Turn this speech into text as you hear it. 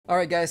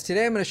Alright guys,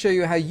 today I'm going to show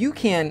you how you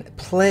can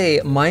play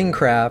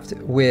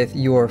Minecraft with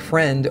your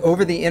friend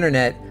over the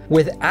internet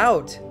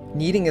without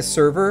needing a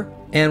server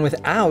and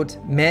without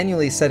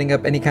manually setting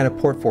up any kind of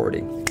port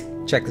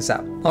forwarding. Check this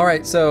out.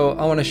 Alright, so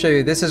I want to show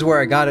you, this is where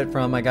I got it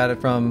from. I got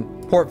it from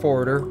Port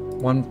Forwarder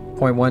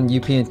 1.1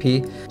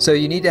 UPnP. So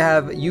you need to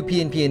have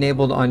UPnP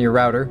enabled on your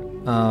router.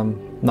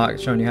 Not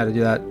showing you how to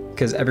do that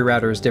because every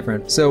router is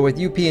different. So with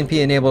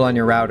UPnP enabled on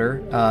your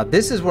router,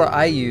 this is what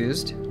I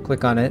used.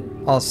 Click on it.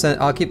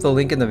 I'll keep the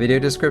link in the video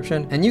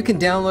description and you can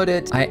download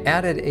it. I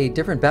added a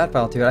different bat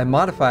file to it. I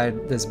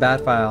modified this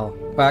bat file.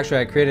 Well, actually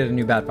I created a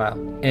new bat file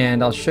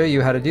and I'll show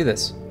you how to do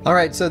this.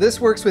 Alright, so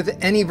this works with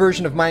any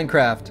version of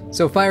Minecraft.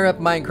 So fire up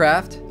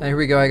Minecraft. Here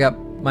we go, I got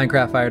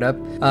Minecraft fired up.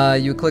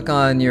 You click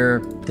on your,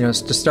 to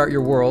start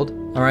your world.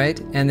 Alright,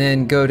 and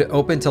then go to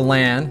open to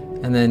LAN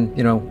and then,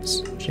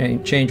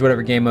 change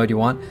whatever game mode you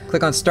want.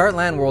 Click on start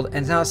LAN world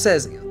and now it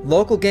says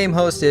local game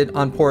hosted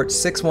on port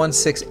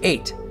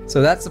 6168.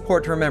 So that's the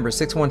port to remember,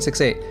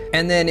 6168.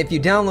 And then if you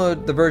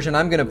download the version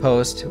I'm going to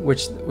post,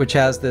 which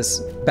has this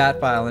bat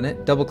file in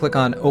it, double click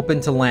on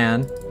open to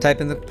LAN,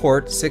 type in the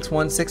port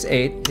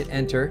 6168, hit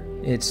enter.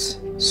 It's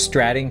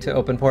stratting to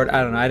open port.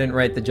 I don't know, I didn't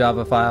write the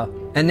Java file.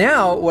 And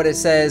now what it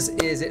says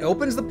is it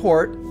opens the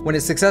port. When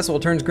it's successful,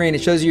 it turns green.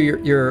 It shows you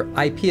your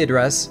IP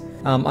address.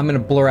 I'm going to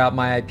blur out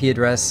my IP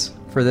address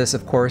for this,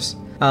 of course.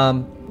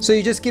 So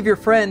you just give your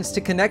friends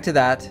to connect to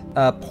that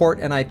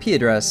port and IP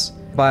address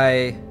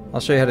by,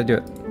 I'll show you how to do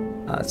it.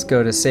 Let's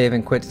go to save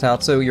and quit tile.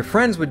 So your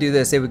friends would do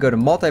this. They would go to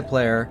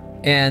multiplayer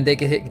and they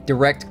could hit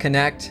direct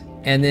connect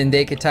and then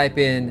they could type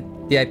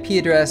in the IP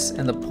address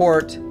and the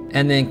port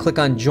and then click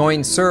on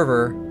join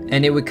server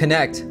and it would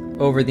connect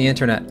over the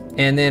internet.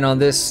 And then on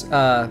this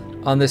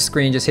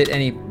screen, just hit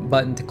any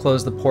button to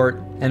close the port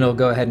and it'll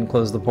go ahead and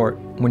close the port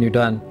when you're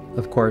done,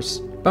 of course.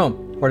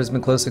 Boom, port has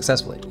been closed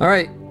successfully. All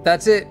right,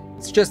 that's it.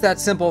 It's just that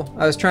simple.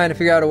 I was trying to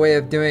figure out a way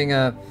of doing,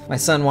 my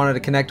son wanted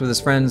to connect with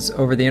his friends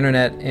over the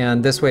internet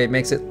and this way it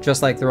makes it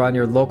just like they're on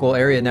your local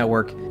area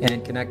network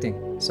and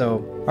connecting.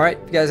 So, all right,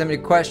 if you guys have any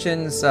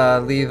questions,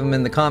 leave them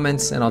in the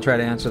comments and I'll try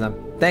to answer them.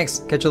 Thanks,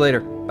 catch you later.